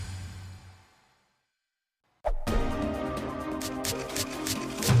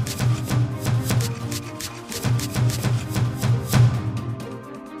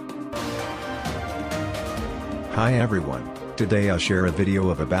Hi everyone, today I'll share a video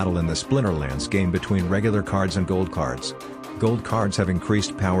of a battle in the Splinterlands game between regular cards and gold cards. Gold cards have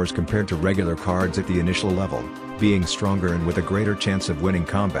increased powers compared to regular cards at the initial level, being stronger and with a greater chance of winning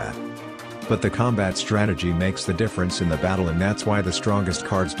combat. But the combat strategy makes the difference in the battle, and that's why the strongest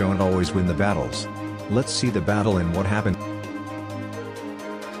cards don't always win the battles. Let's see the battle and what happened.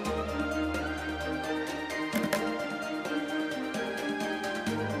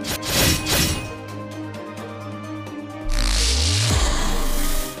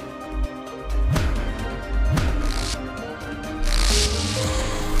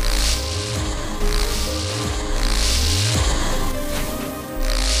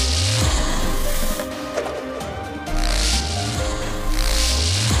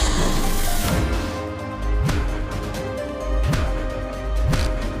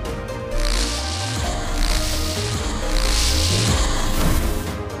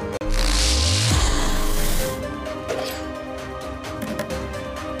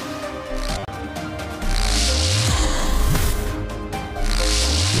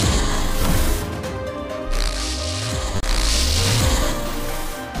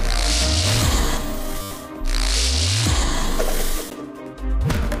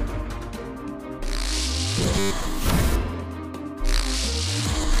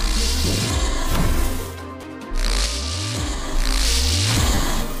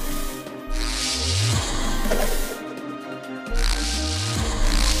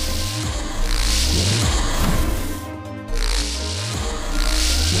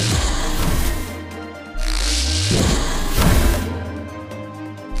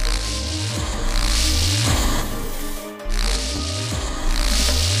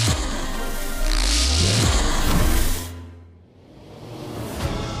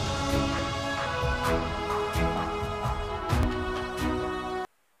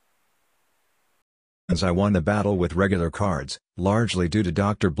 I won the battle with regular cards, largely due to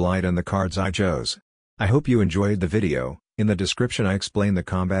Dr. Blight and the cards I chose. I hope you enjoyed the video. In the description I explain the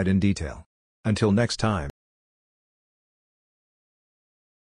combat in detail. Until next time.